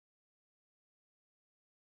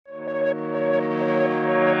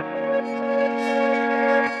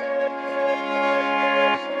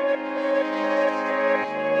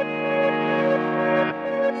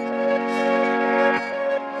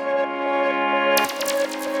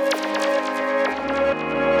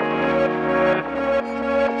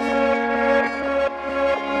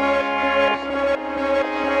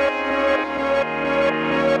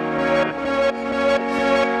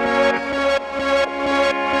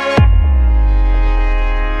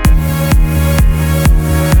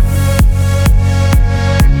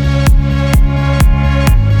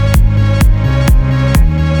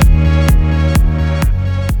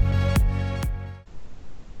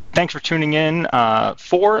Thanks for tuning in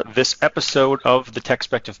for this episode of the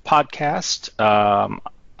TechSpective podcast.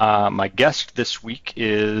 My guest this week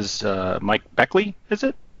is Mike Beckley, is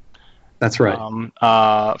it? That's right.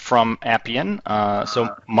 From Appian.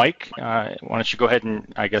 So, Mike, why don't you go ahead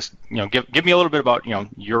and I guess give me a little bit about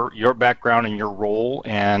your background and your role,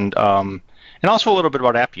 and also a little bit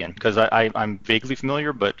about Appian, because I'm vaguely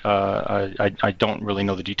familiar, but I don't really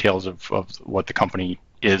know the details of what the company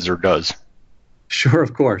is or does. Sure,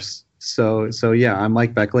 of course. So yeah, I'm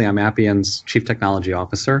Mike Beckley. I'm Appian's Chief Technology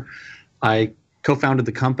Officer. I co-founded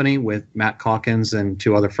the company with Matt Calkins and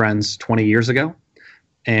two other friends 20 years ago.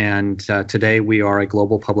 And today we are a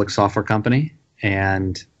global public software company,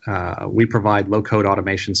 and we provide low-code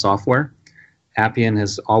automation software. Appian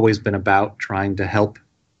has always been about trying to help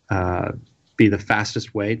be the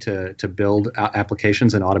fastest way to build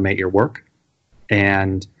applications and automate your work.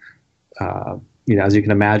 And as you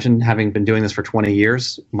can imagine, having been doing this for 20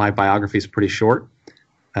 years, my biography is pretty short.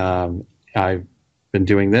 I've been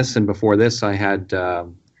doing this, and before this, I had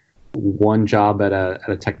one job at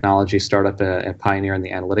a technology startup at Pioneer in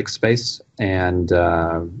the analytics space, and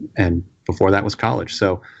before that was college.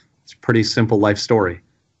 So it's a pretty simple life story.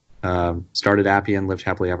 Started Appian, lived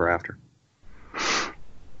happily ever after.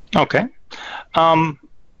 Okay. So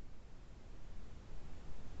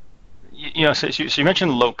you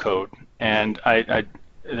mentioned low code, and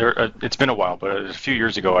it's been a while, but a few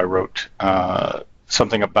years ago I wrote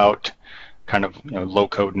something about kind of low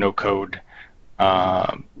code, no code.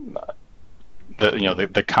 The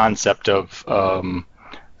concept of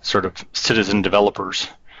sort of citizen developers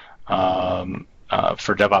for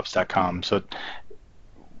DevOps.com. So,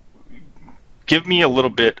 give me a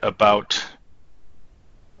little bit about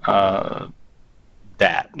that.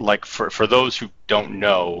 Like for those who don't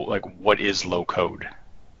know, like what is low code?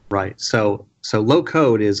 Right. So low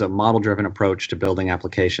code is a model-driven approach to building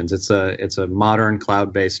applications. It's a modern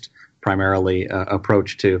cloud-based primarily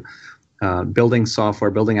approach to building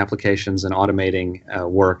software, building applications, and automating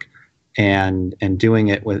work, and doing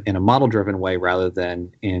it in a model-driven way rather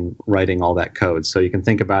than in writing all that code. So you can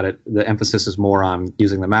think about it, the emphasis is more on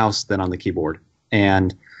using the mouse than on the keyboard.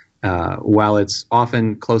 And while it's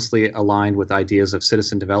often closely aligned with ideas of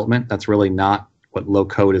citizen development, that's really not what low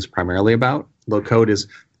code is primarily about. Low code is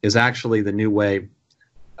actually the new way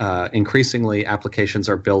increasingly applications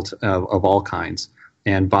are built of all kinds,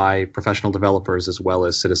 and by professional developers as well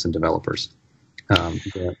as citizen developers.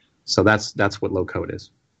 So that's what low code is.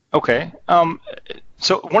 Okay.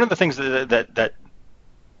 So one of the things that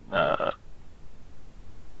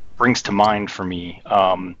brings to mind for me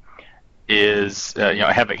is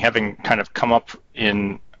having kind of come up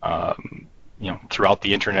in throughout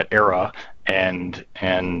the internet era and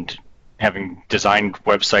having designed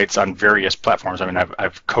websites on various platforms. I mean,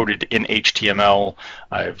 I've coded in HTML.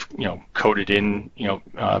 I've coded in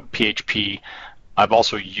PHP. I've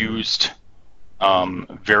also used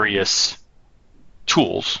various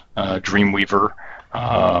tools, Dreamweaver,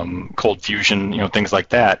 Cold Fusion, things like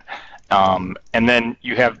that. And then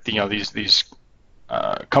you have these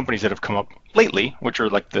companies that have come up lately, which are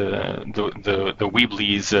like the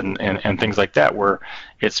Weebly's and things like that, where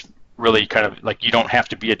it's really kind of like you don't have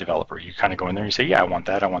to be a developer. You kind of go in there and you say, yeah, I want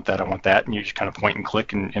that, and you just kind of point and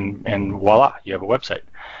click, and voila, you have a website.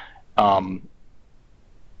 Am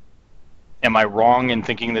I wrong in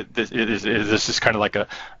thinking that this is kind of like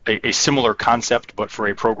a similar concept, but for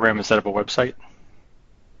a program instead of a website?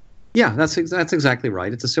 Yeah, that's exactly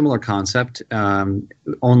right. It's a similar concept,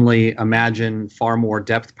 only imagine far more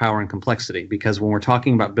depth, power, and complexity, because when we're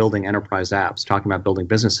talking about building enterprise apps, talking about building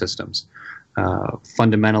business systems,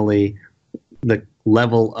 fundamentally, the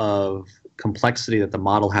level of complexity that the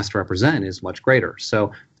model has to represent is much greater.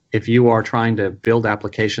 So if you are trying to build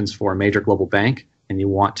applications for a major global bank and you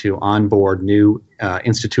want to onboard new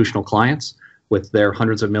institutional clients with their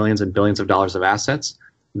hundreds of millions and billions of dollars of assets,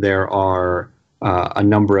 there are a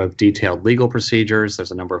number of detailed legal procedures.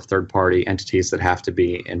 There's a number of third-party entities that have to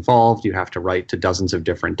be involved. You have to write to dozens of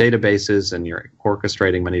different databases, and you're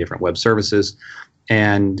orchestrating many different web services.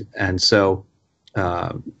 And so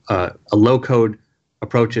a low-code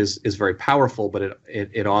approach is very powerful, but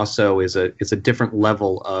it also is a different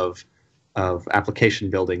level of application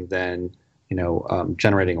building than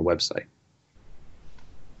generating a website.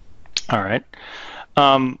 All right.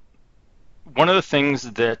 One of the things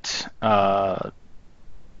that kind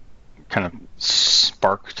of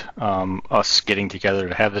sparked us getting together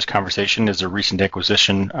to have this conversation is a recent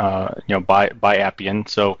acquisition, by Appian.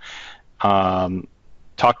 So,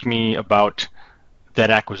 talk to me about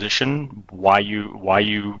that acquisition, why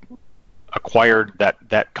you acquired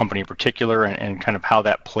that company in particular, and kind of how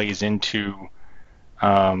that plays into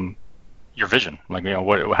your vision? Like,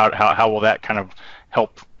 how will that kind of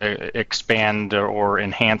help expand or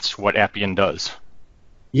enhance what Appian does?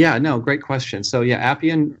 Yeah, no, great question. So yeah,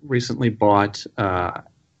 Appian recently bought a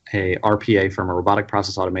RPA from a robotic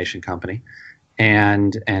process automation company,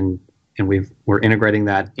 and we're integrating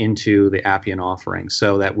that into the Appian offering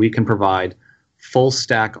so that we can provide full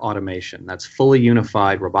stack automation. That's fully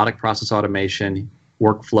unified robotic process automation,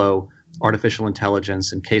 workflow, artificial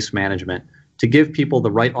intelligence, and case management to give people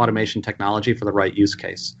the right automation technology for the right use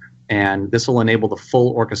case. And this will enable the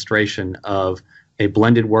full orchestration of a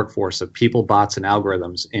blended workforce of people, bots, and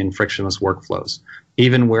algorithms in frictionless workflows,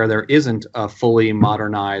 even where there isn't a fully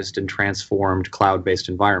modernized and transformed cloud-based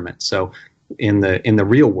environment. So in the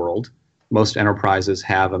real world, most enterprises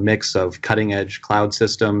have a mix of cutting-edge cloud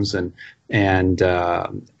systems and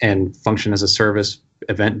function as a service,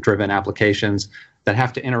 event-driven applications that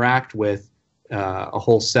have to interact with a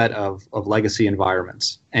whole set of legacy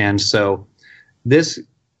environments. And so this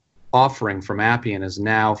offering from Appian is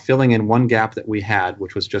now filling in one gap that we had,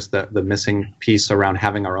 which was just the missing piece around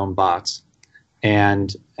having our own bots,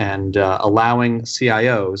 and allowing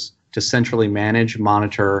CIOs to centrally manage,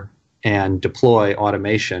 monitor, and deploy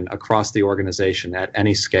automation across the organization at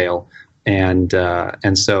any scale. And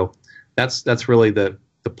so that's really the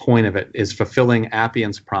point of it, is fulfilling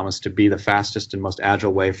Appian's promise to be the fastest and most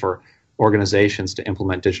agile way for organizations to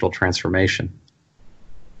implement digital transformation.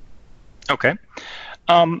 Okay.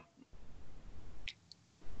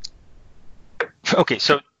 Okay,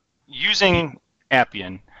 so using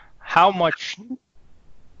Appian, how much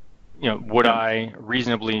would I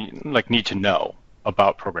reasonably need to know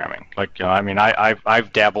about programming? I mean,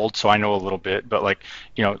 I've dabbled, so I know a little bit, but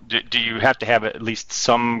do you have to have at least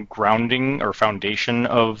some grounding or foundation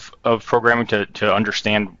of programming to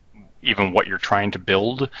understand even what you're trying to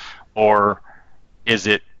build, or is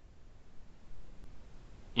it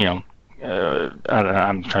I don't know,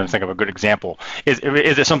 I'm trying to think of a good example. Is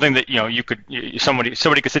it something that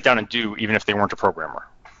somebody could sit down and do even if they weren't a programmer?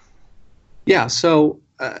 Yeah. So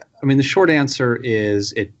I mean, the short answer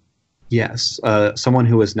is yes. Someone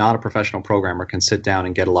who is not a professional programmer can sit down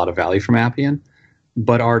and get a lot of value from Appian,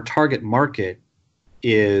 but our target market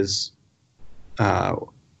is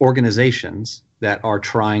organizations that are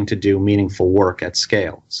trying to do meaningful work at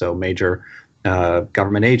scale. So major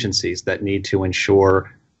government agencies that need to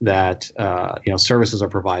ensure that services are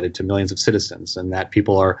provided to millions of citizens, and that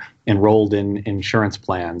people are enrolled in insurance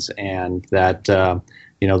plans, and that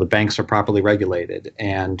the banks are properly regulated,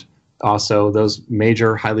 and also those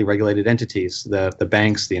major highly regulated entities, the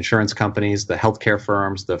banks, the insurance companies, the healthcare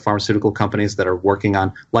firms, the pharmaceutical companies that are working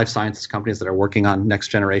on life sciences companies that are working on next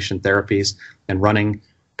generation therapies and running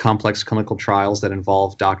complex clinical trials that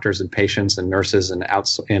involve doctors and patients and nurses and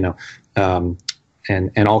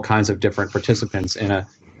and all kinds of different participants in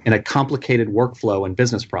a complicated workflow and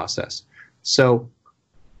business process. So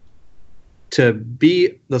to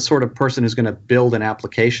be the sort of person who's going to build an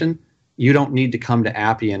application, you don't need to come to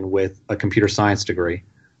Appian with a computer science degree.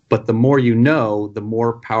 But the more you know, the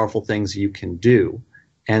more powerful things you can do.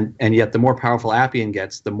 And yet the more powerful Appian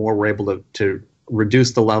gets, the more we're able to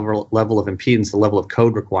reduce the level of impedance, the level of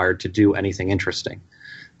code required to do anything interesting.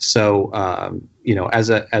 So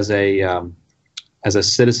as a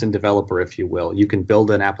citizen developer, if you will, you can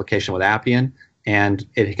build an application with Appian, and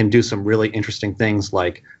it can do some really interesting things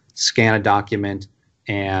like scan a document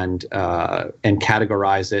and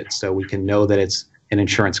categorize it so we can know that it's an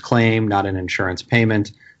insurance claim, not an insurance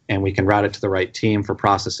payment, and we can route it to the right team for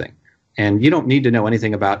processing. And you don't need to know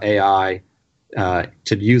anything about AI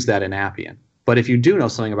to use that in Appian. But if you do know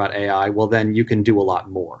something about AI, well, then you can do a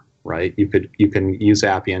lot more, right? You can use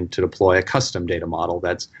Appian to deploy a custom data model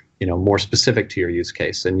that's more specific to your use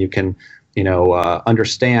case, and you can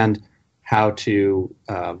understand how to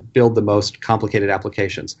build the most complicated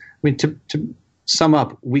applications. I mean, to sum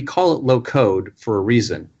up, we call it low code for a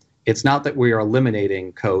reason. It's not that we are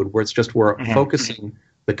eliminating code, where it's just we're focusing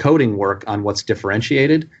the coding work on what's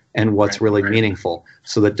differentiated and what's really meaningful,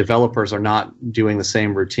 so that developers are not doing the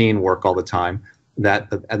same routine work all the time, that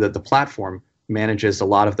the platform manages a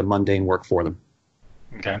lot of the mundane work for them.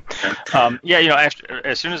 Okay.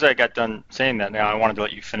 As soon as I got done saying that, now I wanted to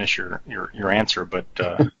let you finish your answer, but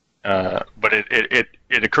it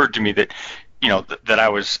occurred to me that that I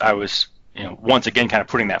was once again kind of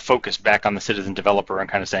putting that focus back on the citizen developer and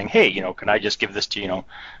kind of saying, hey, can I just give this to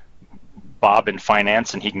Bob in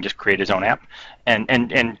finance and he can just create his own app, and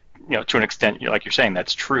to an extent, like you're saying,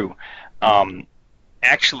 that's true.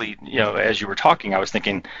 Actually, as you were talking, I was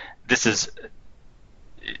thinking this is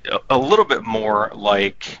a little bit more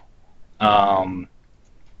like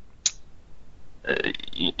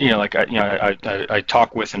I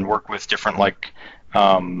talk with and work with different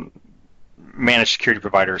um, managed security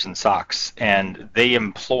providers and SOCs, and they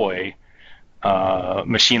employ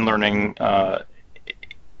machine learning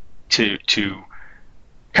to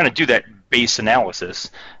kind of do that base analysis,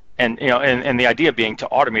 and the idea being to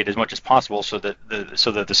automate as much as possible so that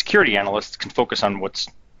the security analysts can focus on what's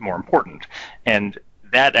more important. And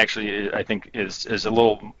that actually, I think, is a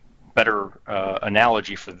little better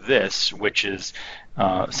analogy for this, which is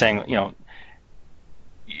saying,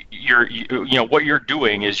 what you're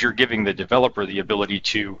doing is you're giving the developer the ability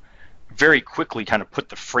to very quickly kind of put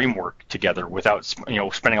the framework together without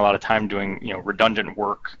spending a lot of time doing redundant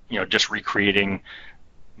work, just recreating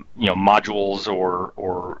modules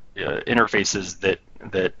or interfaces that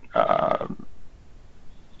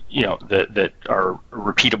are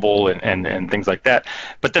repeatable and things like that.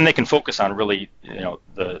 But then they can focus on really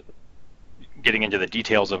the getting into the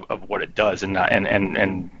details of what it does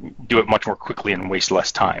and do it much more quickly and waste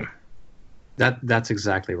less time. That's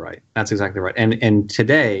exactly right. That's exactly right. And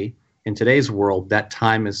today, in today's world, that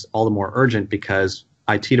time is all the more urgent because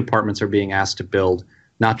IT departments are being asked to build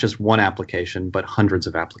not just one application, but hundreds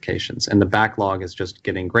of applications. And the backlog is just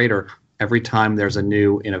getting greater. Every time there's a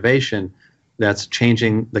new innovation that's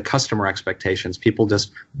changing the customer expectations, people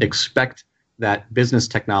just expect that business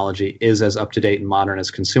technology is as up-to-date and modern as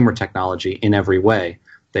consumer technology in every way.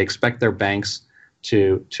 They expect their banks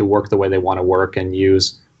to work the way they want to work and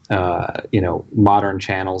use modern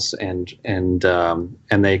channels, and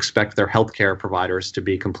they expect their healthcare providers to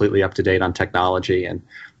be completely up to date on technology,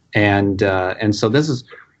 and so this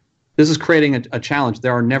is creating a challenge.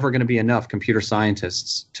 There are never going to be enough computer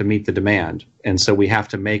scientists to meet the demand, and so we have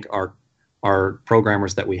to make our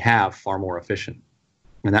programmers that we have far more efficient,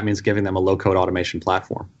 and that means giving them a low-code automation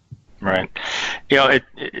platform. Right.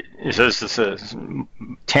 This is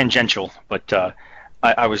tangential, but.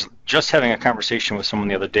 I was just having a conversation with someone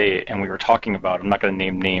the other day, and we were talking about, I'm not going to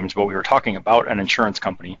name names, but we were talking about an insurance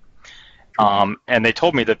company. And they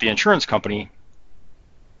told me that the insurance company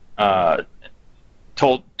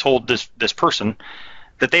told this person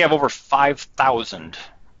that they have over 5,000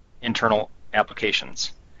 internal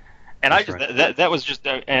applications. And that was just,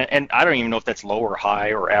 and I don't even know if that's low or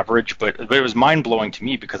high or average, but it was mind-blowing to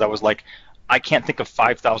me because I was like, I can't think of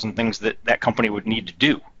 5,000 things that company would need to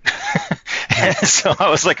do. So I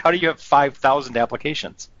was like, how do you have 5,000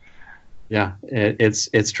 applications? Yeah,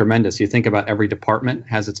 it's tremendous. You think about every department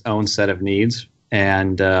has its own set of needs,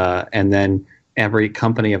 and then every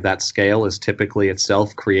company of that scale is typically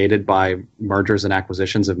itself created by mergers and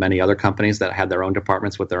acquisitions of many other companies that had their own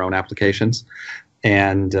departments with their own applications.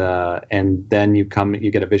 And then you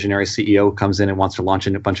get a visionary CEO who comes in and wants to launch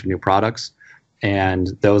a bunch of new products.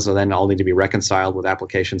 And those are then all need to be reconciled with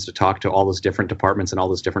applications to talk to all those different departments and all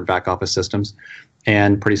those different back office systems.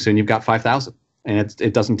 And pretty soon you've got 5,000, and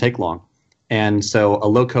it doesn't take long. And so a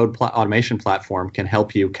low-code automation platform can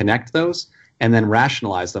help you connect those and then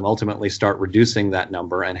rationalize them, ultimately start reducing that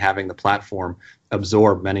number and having the platform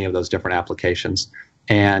absorb many of those different applications.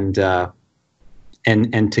 And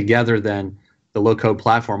together then the low-code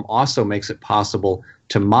platform also makes it possible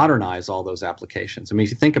to modernize all those applications. I mean, if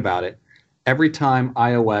you think about it, every time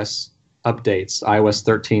iOS updates, iOS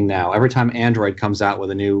 13 now, every time Android comes out with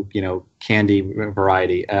a new, candy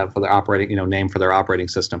variety for their operating, name for their operating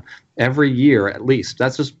system, every year at least,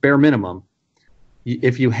 that's just bare minimum.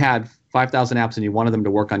 If you had 5,000 apps and you wanted them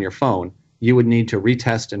to work on your phone, you would need to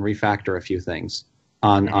retest and refactor a few things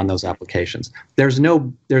on those applications. There's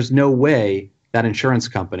no way that insurance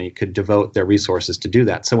company could devote their resources to do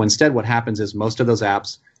that. So instead, what happens is most of those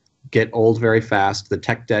apps get old very fast, the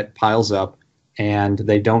tech debt piles up, and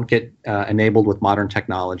they don't get enabled with modern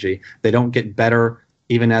technology. They don't get better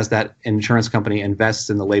even as that insurance company invests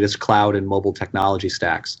in the latest cloud and mobile technology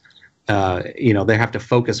stacks. They have to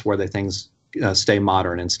focus where things stay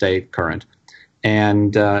modern and stay current.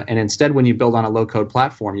 And instead, when you build on a low-code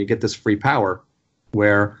platform, you get this free power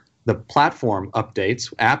where the platform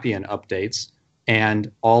updates, Appian updates,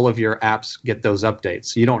 and all of your apps get those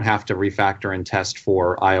updates. You don't have to refactor and test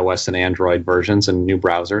for iOS and Android versions and new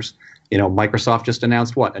browsers. Microsoft just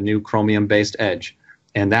announced a new Chromium-based Edge,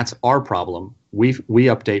 and that's our problem. We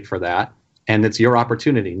update for that, and it's your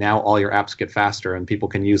opportunity. Now all your apps get faster, and people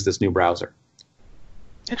can use this new browser.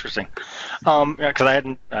 Interesting,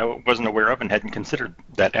 because I wasn't aware of and hadn't considered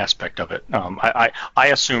that aspect of it. I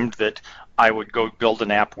assumed that I would go build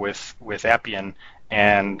an app with Appian.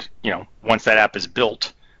 And once that app is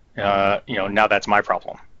built, now that's my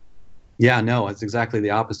problem. Yeah, no, it's exactly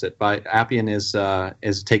the opposite. Appian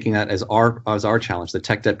is taking that as our challenge. The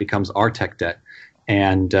tech debt becomes our tech debt,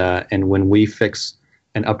 and when we fix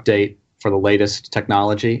and update for the latest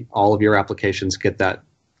technology, all of your applications get that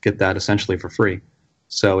essentially for free.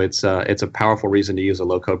 So it's a powerful reason to use a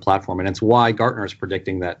low-code platform, and it's why Gartner is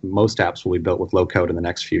predicting that most apps will be built with low-code in the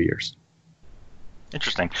next few years.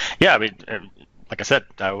 Interesting. Yeah, I mean, like I said,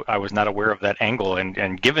 I was not aware of that angle,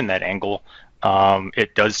 and given that angle,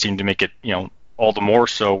 it does seem to make it, all the more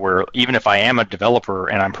so where even if I am a developer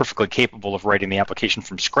and I'm perfectly capable of writing the application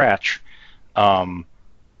from scratch,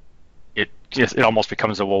 it almost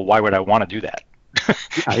becomes well, why would I want to do that?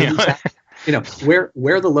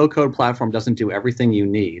 Where the low-code platform doesn't do everything you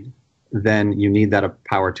need, then you need that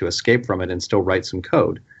power to escape from it and still write some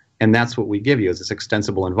code. And that's what we give you, is this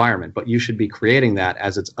extensible environment. But you should be creating that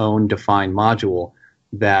as its own defined module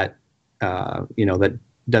that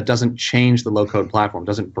that doesn't change the low-code platform,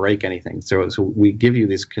 doesn't break anything. So we give you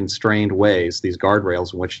these constrained ways, these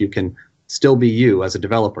guardrails in which you can still be you as a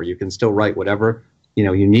developer. You can still write whatever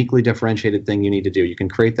uniquely differentiated thing you need to do. You can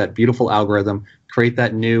create that beautiful algorithm, create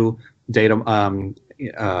that new data,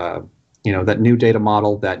 that new data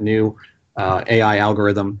model, that new AI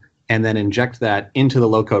algorithm, and then inject that into the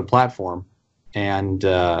low-code platform, and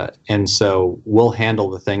so we'll handle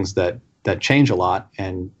the things that change a lot,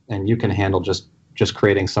 and you can handle just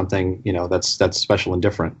creating something that's special and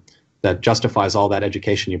different, that justifies all that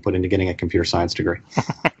education you put into getting a computer science degree.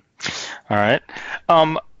 All right.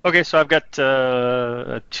 Okay, so I've got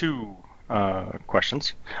two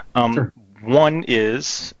questions. Sure. One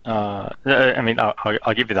is, I'll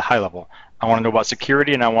give you the high level. I want to know about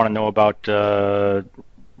security, and I want to know about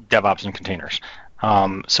DevOps and containers.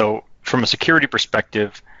 So from a security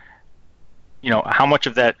perspective, how much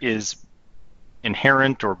of that is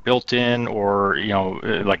inherent or built in, or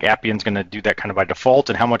like Appian's going to do that kind of by default,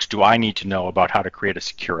 and how much do I need to know about how to create a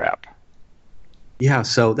secure app? Yeah,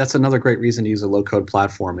 so that's another great reason to use a low-code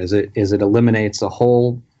platform. Is it eliminates a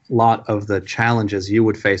whole lot of the challenges you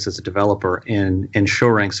would face as a developer in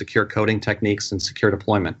ensuring secure coding techniques and secure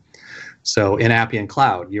deployment. So in Appian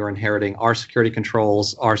Cloud, you're inheriting our security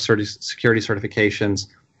controls, our security certifications,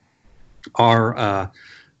 our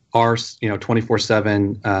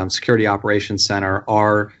 24/7 security operations center,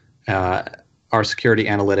 our security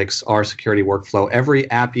analytics, our security workflow.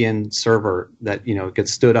 Every Appian server that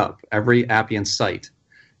gets stood up, every Appian site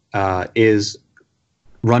is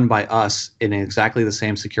run by us in exactly the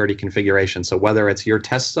same security configuration. So whether it's your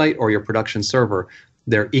test site or your production server,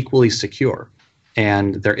 they're equally secure.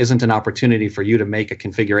 And there isn't an opportunity for you to make a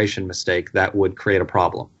configuration mistake that would create a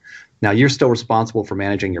problem. Now, you're still responsible for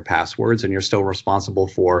managing your passwords, and you're still responsible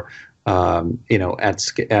for, at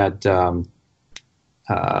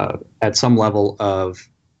some level of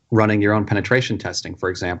running your own penetration testing. For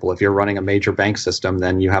example, if you're running a major bank system,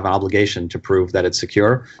 then you have an obligation to prove that it's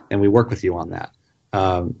secure, and we work with you on that.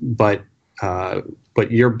 But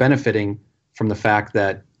you're benefiting from the fact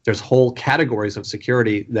that there's whole categories of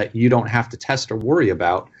security that you don't have to test or worry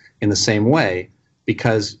about in the same way,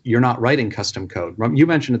 because you're not writing custom code. You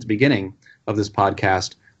mentioned at the beginning of this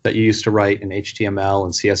podcast that you used to write in HTML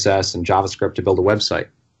and CSS and JavaScript to build a website.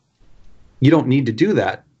 You don't need to do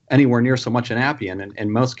that anywhere near so much in Appian, and in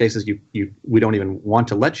most cases we don't even want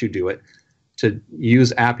to let you do it, to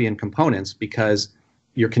use Appian components, because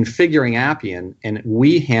you're configuring Appian and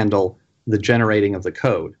we handle the generating of the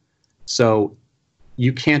code. So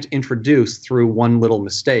you can't introduce, through one little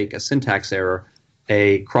mistake, a syntax error,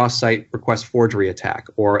 a cross-site request forgery attack,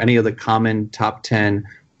 or any of the common top 10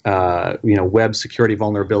 web security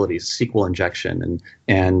vulnerabilities, SQL injection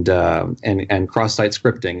and cross-site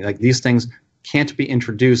scripting. Like, these things can't be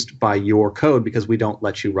introduced by your code because we don't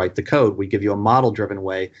let you write the code. We give you a model-driven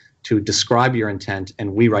way to describe your intent,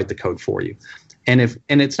 and we write the code for you. And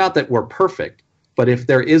it's not that we're perfect, but if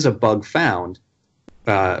there is a bug found,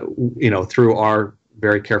 through our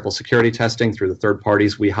very careful security testing, through the third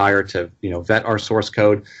parties we hire to vet our source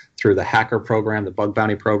code, through the hacker program, the bug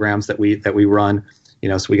bounty programs that we run,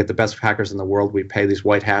 so we get the best hackers in the world. We pay these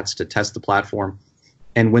white hats to test the platform,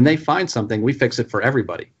 and when they find something, we fix it for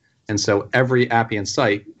everybody. And so every Appian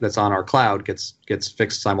site that's on our cloud gets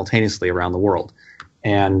fixed simultaneously around the world,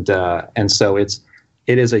 and so it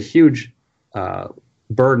is a huge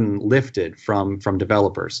burden lifted from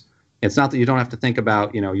developers. It's not that you don't have to think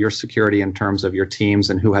about your security in terms of your teams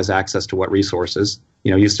and who has access to what resources.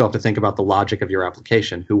 You still have to think about the logic of your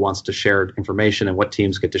application, who wants to share information and what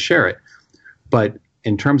teams get to share it. But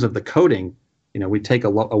in terms of the coding, we take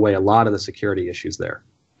away a lot of the security issues there.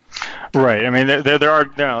 Right. I mean, there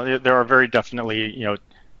are very definitely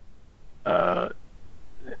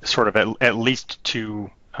sort of at least two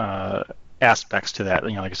aspects to that.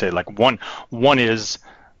 Like I say, like one is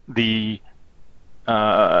the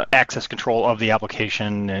access control of the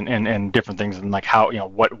application and different things, and like how,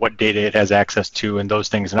 what data it has access to and those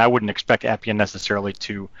things. And I wouldn't expect Appian necessarily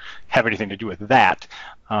to have anything to do with that.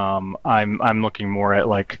 I'm looking more at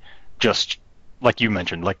like just like you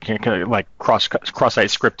mentioned, like cross-site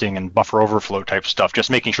scripting and buffer overflow type stuff, just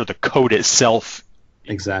making sure the code itself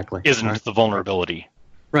exactly isn't the vulnerability.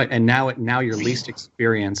 Right, and now your least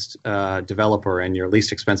experienced developer and your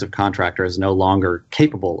least expensive contractor is no longer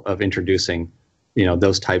capable of introducing,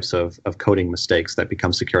 those types of coding mistakes that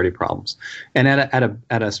become security problems. And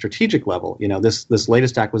at a strategic level, this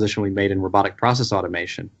latest acquisition we made in robotic process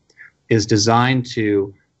automation is designed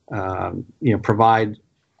to provide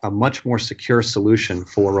a much more secure solution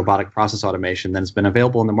for robotic process automation than has been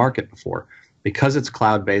available in the market before, because it's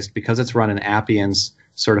cloud-based, because it's run in Appian's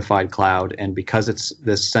certified cloud, and because it's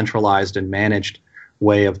this centralized and managed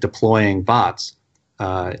way of deploying bots.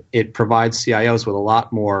 It provides CIOs with a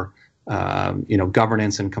lot more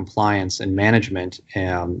governance and compliance and management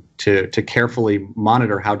to carefully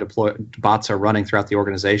monitor how bots are running throughout the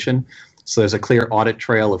organization. So there's a clear audit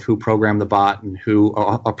trail of who programmed the bot and who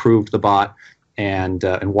approved the bot, and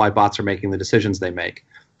why bots are making the decisions they make.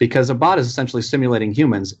 Because a bot is essentially simulating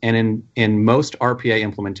humans, and in most RPA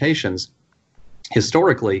implementations,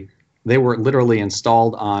 historically, they were literally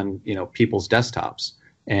installed on people's desktops,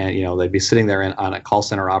 and they'd be sitting there on a call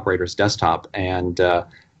center operator's desktop, and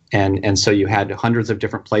so you had hundreds of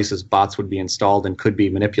different places bots would be installed and could be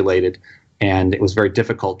manipulated, and it was very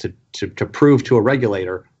difficult to prove to a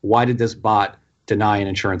regulator, why did this bot deny an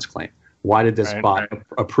insurance claim? Why did this bot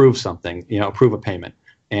approve something? Approve a payment?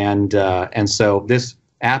 And so this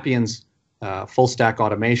Appian's full stack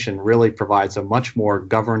automation really provides a much more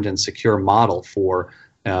governed and secure model for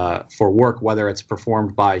work, whether it's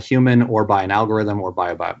performed by a human or by an algorithm or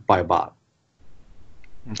by a bot.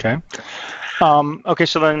 Okay. Okay.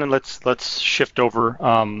 So then let's shift over.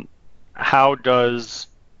 How does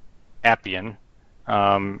Appian,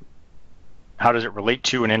 how does it relate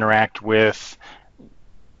to and interact with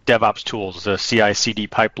DevOps tools, a CI/CD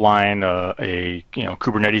pipeline, a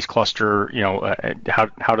Kubernetes cluster?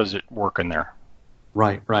 How does it work in there?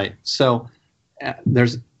 Right. So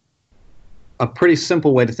there's a pretty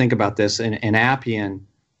simple way to think about this. In Appian,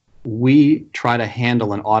 we try to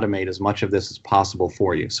handle and automate as much of this as possible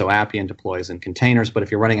for you. So Appian deploys in containers, but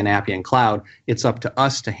if you're running an Appian cloud, it's up to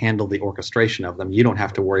us to handle the orchestration of them. You don't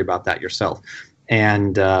have to worry about that yourself.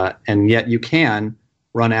 And yet you can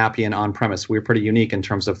run Appian on-premise. We're pretty unique in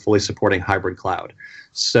terms of fully supporting hybrid cloud.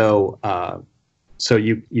 So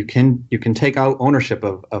you can take out ownership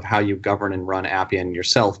of how you govern and run Appian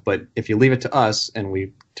yourself. But if you leave it to us, and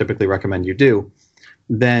we typically recommend you do,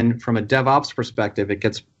 then from a DevOps perspective, it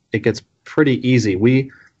gets pretty easy.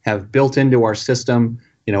 We have built into our system,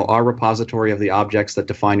 our repository of the objects that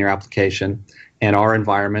define your application, and our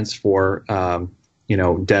environments for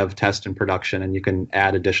dev, test, and production, and you can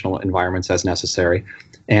add additional environments as necessary.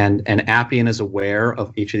 And Appian is aware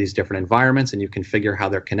of each of these different environments, and you configure how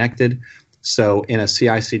they're connected. So in a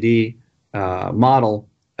CI/CD model,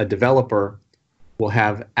 a developer will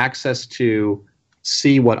have access to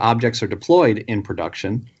see what objects are deployed in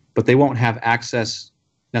production, but they won't have access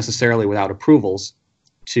necessarily without approvals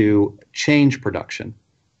to change production.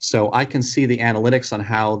 So I can see the analytics on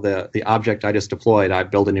how the object I just deployed, I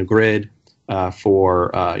build a new grid,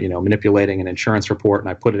 for manipulating an insurance report, and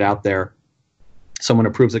I put it out there. Someone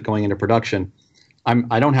approves it going into production.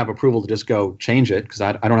 I don't have approval to just go change it, because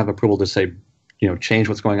I don't have approval to say, change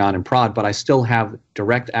what's going on in prod, but I still have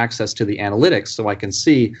direct access to the analytics, so I can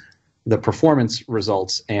see the performance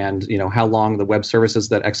results and how long the web services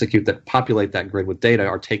that populate that grid with data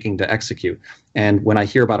are taking to execute. And when I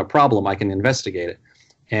hear about a problem, I can investigate it.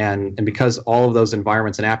 And because all of those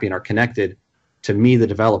environments in Appian are connected to me, the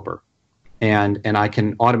developer, and I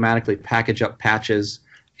can automatically package up patches,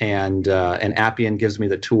 and Appian gives me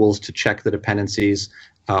the tools to check the dependencies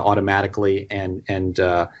automatically and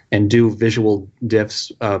do visual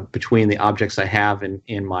diffs between the objects I have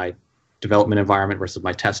in my development environment versus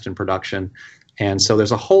my test and production. And so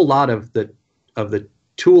there's a whole lot of the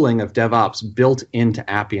tooling of DevOps built into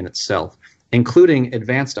Appian itself, including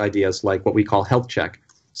advanced ideas like what we call health check.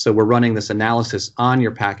 So we're running this analysis on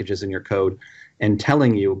your packages and your code, and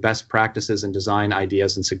telling you best practices and design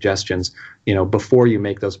ideas and suggestions, before you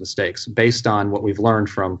make those mistakes, based on what we've learned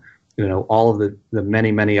from, all of the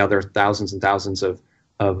many, many other thousands and thousands of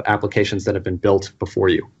applications that have been built before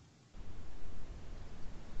you.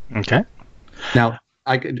 Okay. Now,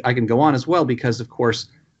 I can go on as well, because, of course,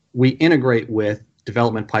 we integrate with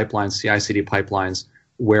development pipelines, CI/CD pipelines,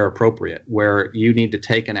 where appropriate, where you need to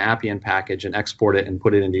take an Appian package and export it and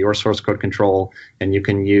put it into your source code control, and you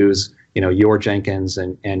can use your Jenkins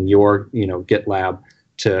and your GitLab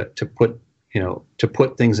to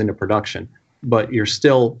put things into production. But you're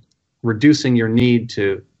still reducing your need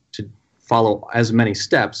to follow as many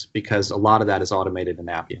steps because a lot of that is automated in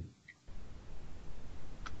Appian.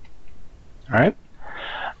 All right.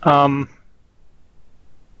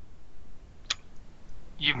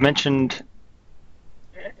 You've mentioned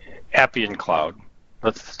Appian Cloud.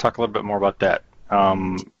 Let's talk a little bit more about that.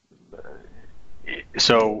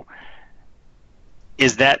 So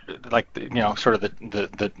is that like sort of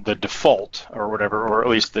the default or whatever, or at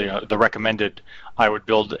least the recommended? I would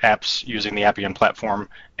build apps using the Appian platform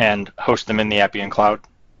and host them in the Appian Cloud.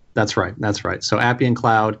 That's right. So Appian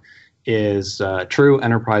Cloud is a true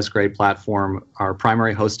enterprise-grade platform. Our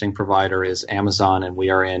primary hosting provider is Amazon, and we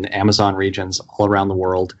are in Amazon regions all around the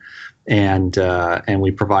world, and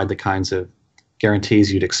we provide the kinds of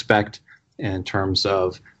guarantees you'd expect in terms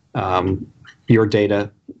of your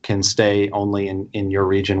data can stay only in your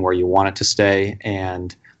region where you want it to stay,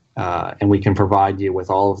 and we can provide you with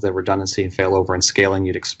all of the redundancy and failover and scaling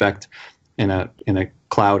you'd expect in a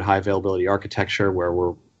cloud high availability architecture where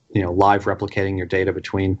we're live replicating your data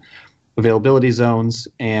between availability zones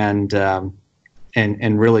and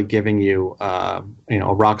really giving you a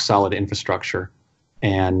rock solid infrastructure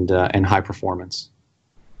and high performance.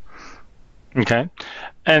 Okay,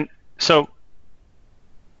 and so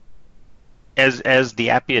as the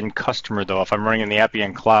Appian customer, though, if I'm running in the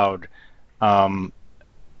Appian Cloud,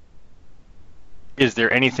 is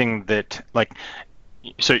there anything that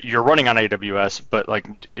so you're running on AWS, but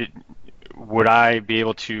would I be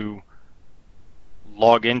able to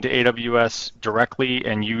log into AWS directly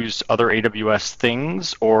and use other AWS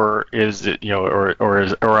things, or is it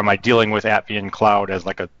or am I dealing with Appian Cloud as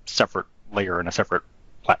like a separate layer and a separate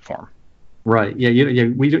platform? Right. Yeah.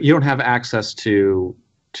 You don't have access to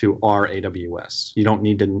our AWS. You don't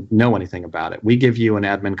need to know anything about it. We give you an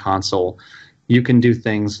admin console. You can do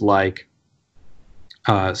things like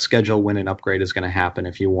schedule when an upgrade is going to happen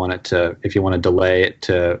if you want to delay it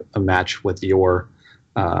to a match with your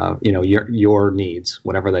needs,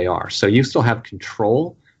 whatever they are. So you still have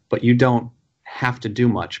control, but you don't have to do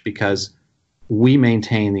much because we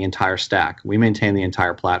maintain the entire stack. We maintain the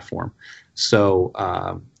entire platform.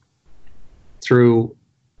 So through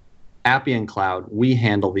Appian Cloud, we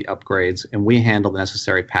handle the upgrades and we handle the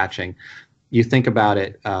necessary patching. You think about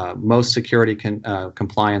it, most security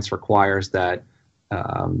compliance requires that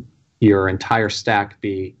your entire stack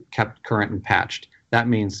be kept current and patched. That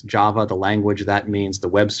means Java, the language, that means the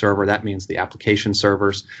web server, that means the application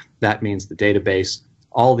servers, that means the database,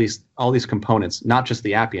 all these components, not just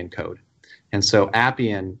the Appian code. And so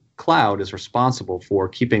Appian Cloud is responsible for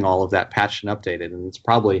keeping all of that patched and updated, and it's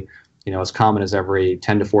probably as common as every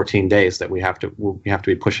 10 to 14 days that we have to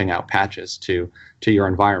be pushing out patches to your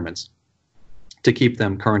environments to keep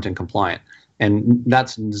them current and compliant. And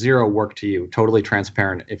that's zero work to you, totally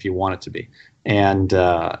transparent if you want it to be. And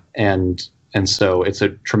so it's a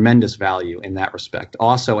tremendous value in that respect.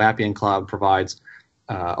 Also, Appian Cloud provides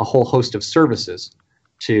a whole host of services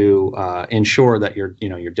to ensure that your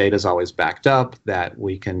data is always backed up, that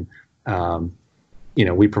we can,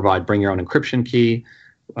 we provide bring your own encryption key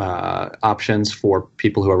options for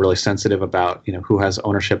people who are really sensitive about, who has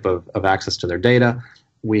ownership of access to their data.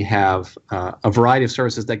 We have a variety of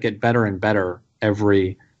services that get better and better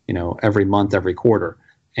every month, every quarter.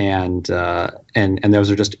 And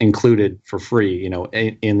those are just included for free,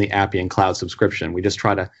 in the Appian Cloud subscription. We just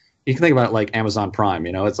try to, you can think about it like Amazon Prime,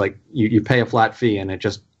 it's like you pay a flat fee and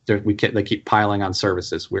they keep piling on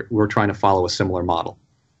services. We're trying to follow a similar model.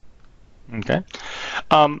 Okay.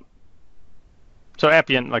 So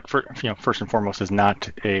Appian, first and foremost, is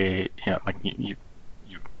not a, you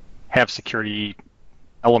have security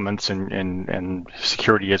elements and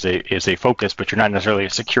security is a focus, but you're not necessarily a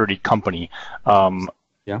security company.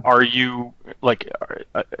 Yeah. Are you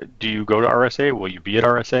do you go to RSA? Will you be at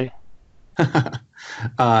RSA?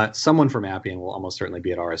 Someone from Appian will almost certainly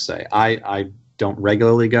be at RSA. I don't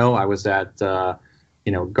regularly go. I was at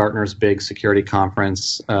Gartner's big security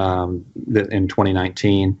conference in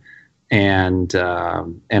 2019, and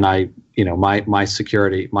I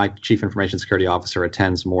my chief information security officer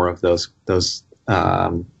attends more of those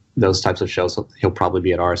types of shows. So he'll probably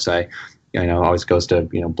be at RSA. Always goes to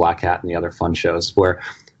Black Hat and the other fun shows where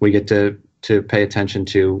we get to pay attention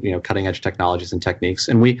to cutting edge technologies and techniques,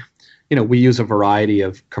 and we use a variety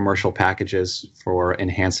of commercial packages for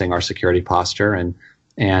enhancing our security posture and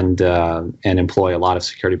employ a lot of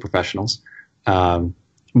security professionals.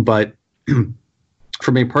 But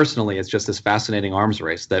for me personally, it's just this fascinating arms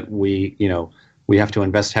race that we have to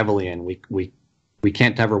invest heavily in. We we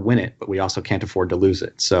can't ever win it, but we also can't afford to lose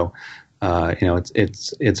it. So,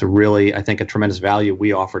 it's a really, I think, a tremendous value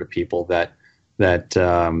we offer to people that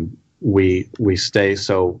we stay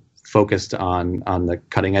so focused on the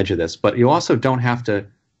cutting edge of this. But you also don't have to,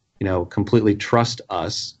 completely trust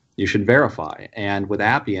us. You should verify. And with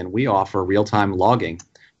Appian, we offer real-time logging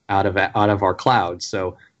out of our cloud.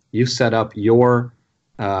 So you set up your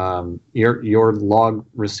log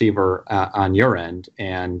receiver on your end,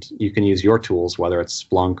 and you can use your tools, whether it's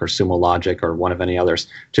Splunk or Sumo Logic or one of any others,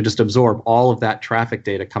 to just absorb all of that traffic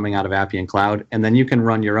data coming out of Appian Cloud, and then you can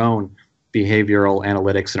run your own behavioral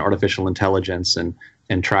analytics and artificial intelligence and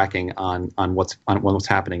tracking on what's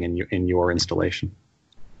happening in your installation.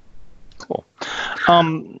 Cool.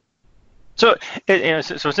 So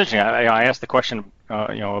it's interesting. I asked the question,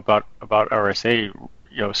 about RSA,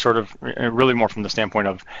 sort of really more from the standpoint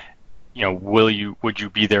of, would you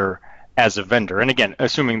be there as a vendor? And again,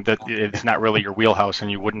 assuming that it's not really your wheelhouse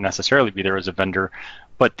and you wouldn't necessarily be there as a vendor,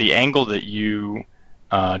 but the angle that you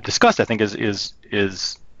discussed, I think, is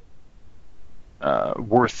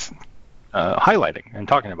worth highlighting and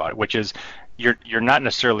talking about it, which is you're not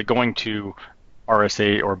necessarily going to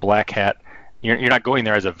RSA or Black Hat. You're not going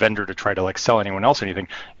there as a vendor to try to sell anyone else anything.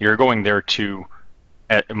 You're going there to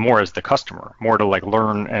more as the customer, more to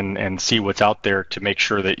learn and see what's out there to make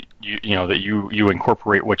sure that you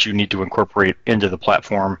incorporate what you need to incorporate into the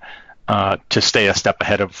platform to stay a step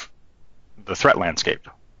ahead of the threat landscape.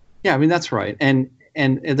 Yeah, I mean, that's right. And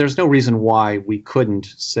there's no reason why we couldn't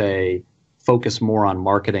say focus more on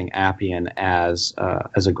marketing Appian as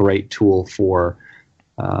a great tool for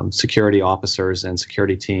security officers and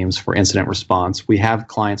security teams for incident response. We have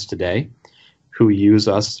clients today who use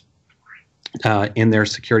us in their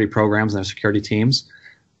security programs and their security teams.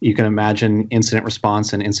 You can imagine incident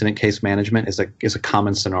response and incident case management is a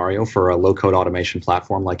common scenario for a low-code automation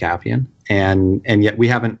platform like Appian, and yet we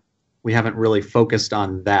haven't really focused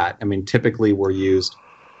on that. I mean, typically we're used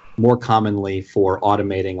more commonly for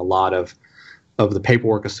automating a lot of the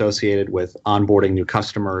paperwork associated with onboarding new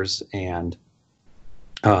customers and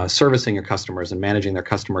servicing your customers and managing their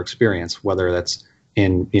customer experience, whether that's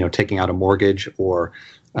in taking out a mortgage or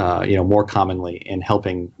more commonly in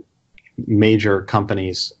helping major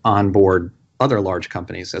companies onboard other large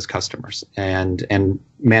companies as customers and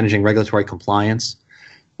managing regulatory compliance.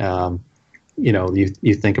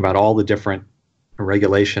 You think about all the different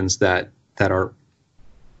regulations that are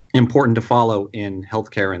important to follow in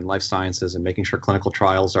healthcare and life sciences, and making sure clinical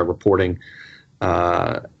trials are reporting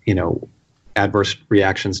adverse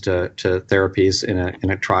reactions to therapies in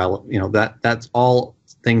a trial. That's all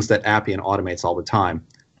things that Appian automates all the time.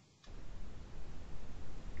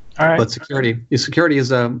 All right. But security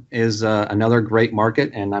is another great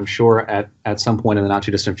market, and I'm sure at some point in the not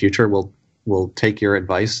too distant future we'll take your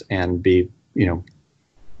advice and be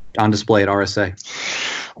on display at RSA.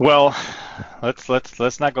 Well,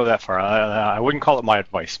 let's not go that far. I wouldn't call it my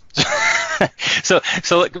advice. So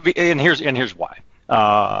and here's why.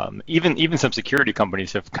 Even some security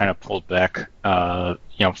companies have kind of pulled back,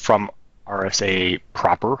 from RSA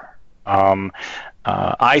proper.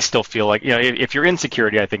 I still feel like, if you're in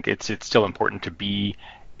security, I think it's still important to be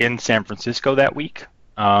in San Francisco that week.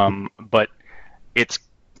 But it's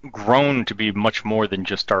grown to be much more than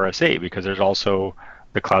just RSA, because there's also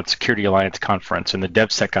the Cloud Security Alliance conference and the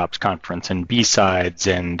DevSecOps conference and B-Sides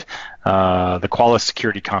and the Qualys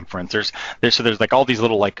Security Conference. There's like all these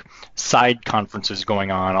little side conferences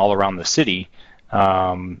going on all around the city.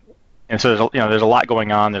 And so there's a lot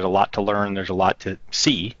going on. There's a lot to learn. There's a lot to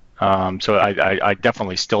see. So I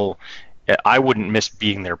definitely still, I wouldn't miss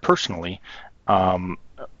being there personally.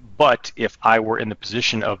 But if I were in the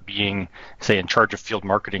position of being, say, in charge of field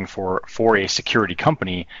marketing for a security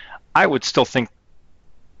company, I would still think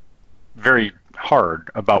very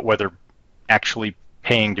hard about whether actually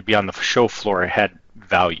paying to be on the show floor had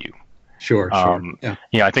value. Sure.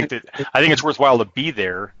 Yeah. I think it's worthwhile to be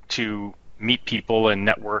there to meet people and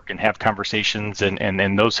network and have conversations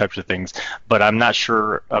and those types of things. But I'm not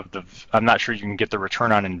sure you can get the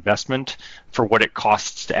return on investment for what it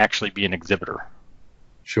costs to actually be an exhibitor.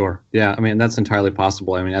 Sure. Yeah. I mean, that's entirely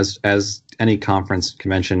possible. I mean, as any conference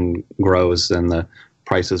convention grows and the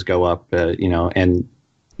prices go up, and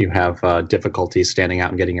you have difficulty standing out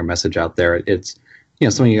and getting your message out there, it's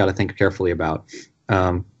something you got to think carefully about.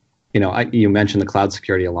 You mentioned the Cloud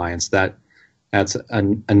Security Alliance. That's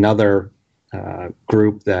another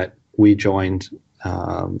group that we joined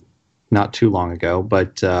not too long ago,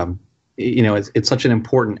 but it's such an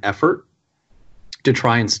important effort to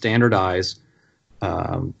try and standardize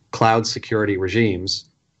cloud security regimes,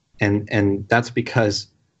 and that's because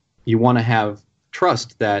you want to have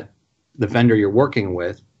trust that the vendor you're working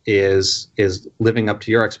with is living up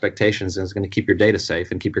to your expectations and is going to keep your data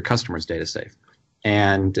safe and keep your customers' data safe.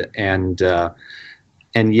 And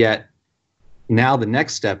yet now the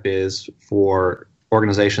next step is for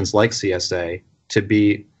organizations like CSA to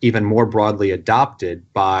be even more broadly adopted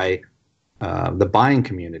by the buying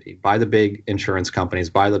community, by the big insurance companies,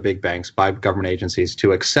 by the big banks, by government agencies,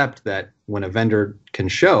 to accept that when a vendor can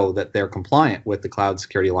show that they're compliant with the Cloud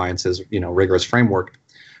Security Alliance's rigorous framework,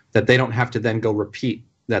 that they don't have to then go repeat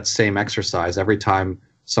that same exercise every time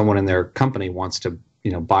someone in their company wants to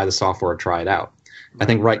buy the software or try it out. I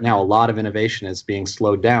think right now a lot of innovation is being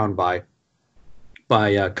slowed down by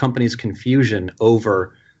companies' confusion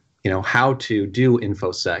over how to do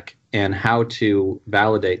InfoSec and how to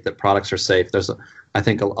validate that products are safe. There's, I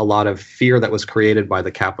think, a lot of fear that was created by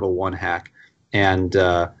the Capital One hack, and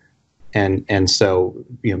so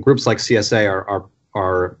groups like CSA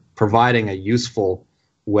are providing a useful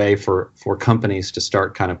way for companies to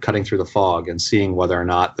start kind of cutting through the fog and seeing whether or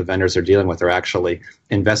not the vendors they're dealing with are actually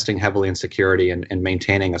investing heavily in security and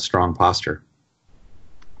maintaining a strong posture.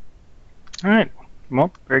 All right.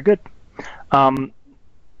 Well, very good.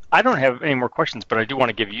 I don't have any more questions, but I do want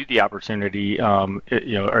to give you the opportunity,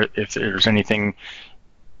 or if there's anything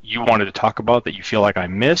you wanted to talk about that you feel like I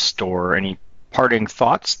missed, or any parting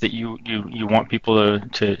thoughts that you want people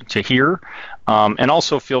to hear, and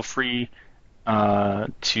also feel free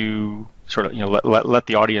to sort of let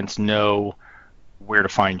the audience know where to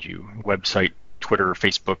find you: website, Twitter,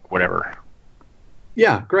 Facebook, whatever.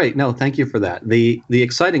 Yeah, great. No, thank you for that. The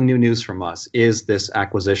exciting new news from us is this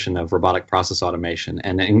acquisition of robotic process automation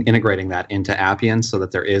and integrating that into Appian so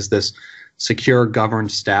that there is this secure governed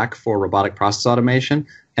stack for robotic process automation,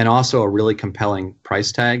 and also a really compelling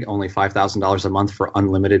price tag, only $5,000 a month for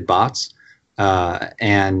unlimited bots.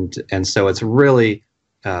 And so it's really,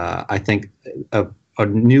 I think, a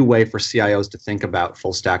new way for CIOs to think about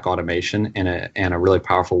full stack automation in a really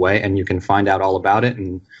powerful way. And you can find out all about it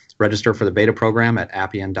and register for the beta program at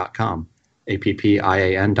appian.com,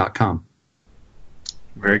 appian.com.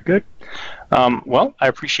 Very good. Well, I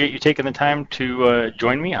appreciate you taking the time to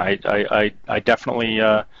join me. I definitely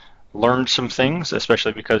learned some things,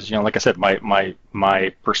 especially because, like I said,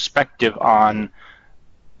 my perspective on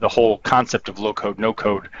the whole concept of low code, no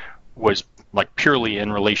code was like purely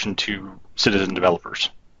in relation to citizen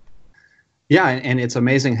developers. Yeah, and it's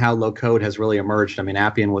amazing how low code has really emerged. I mean,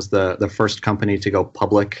 Appian was the first company to go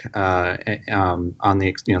public on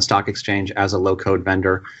the stock exchange as a low code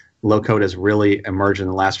vendor. Low code has really emerged in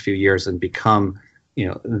the last few years and become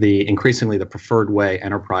increasingly the preferred way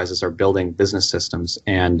enterprises are building business systems,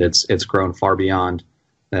 and it's grown far beyond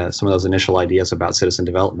some of those initial ideas about citizen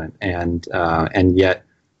development. And yet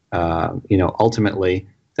ultimately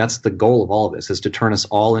that's the goal of all of this, is to turn us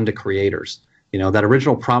all into creators. That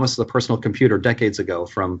original promise of the personal computer decades ago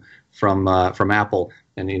from Apple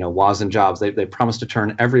and Woz and Jobs, they promised to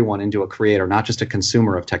turn everyone into a creator, not just a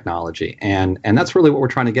consumer of technology. And that's really what we're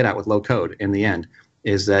trying to get at with low code in the end,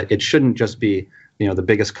 is that it shouldn't just be the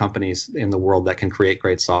biggest companies in the world that can create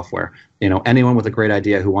great software. Anyone with a great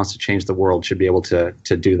idea who wants to change the world should be able to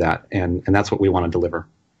do that, and that's what we want to deliver.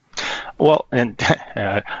 Well, and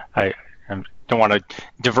I don't want to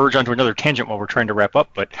diverge onto another tangent while we're trying to wrap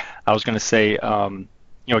up, but I was going to say,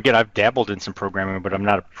 again, I've dabbled in some programming, but I'm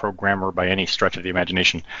not a programmer by any stretch of the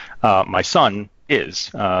imagination. My son is.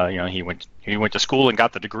 He went to school and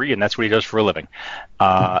got the degree, and that's what he does for a living.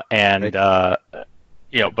 But I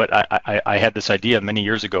had this idea many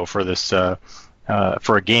years ago for this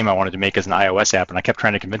for a game I wanted to make as an iOS app, and I kept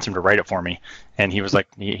trying to convince him to write it for me, and he was like,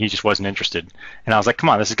 he just wasn't interested. And I was like, come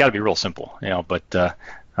on, this has got to be real simple, But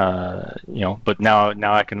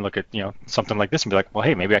now I can look at something like this and be like, well,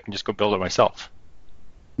 hey, maybe I can just go build it myself.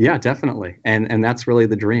 Yeah, definitely, and that's really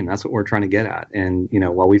the dream. That's what we're trying to get at. And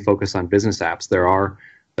while we focus on business apps, there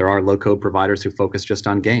are low code providers who focus just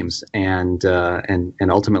on games, and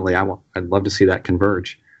ultimately, I'd love to see that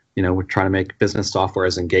converge. We're trying to make business software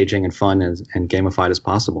as engaging and fun and gamified as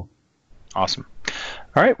possible. Awesome.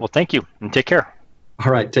 All right. Well, thank you, and take care.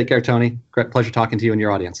 All right. Take care, Tony. Great pleasure talking to you and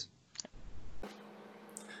your audience.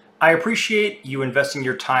 I appreciate you investing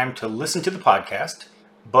your time to listen to the podcast,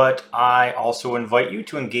 but I also invite you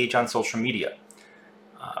to engage on social media.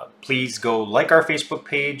 Please go like our Facebook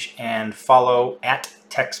page and follow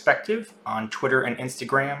 @Techspective on Twitter and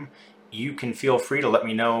Instagram. You can feel free to let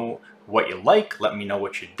me know what you like, let me know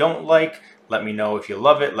what you don't like, let me know if you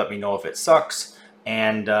love it, let me know if it sucks,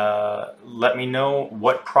 and let me know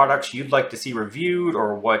what products you'd like to see reviewed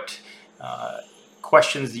or what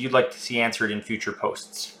questions that you'd like to see answered in future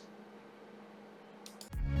posts.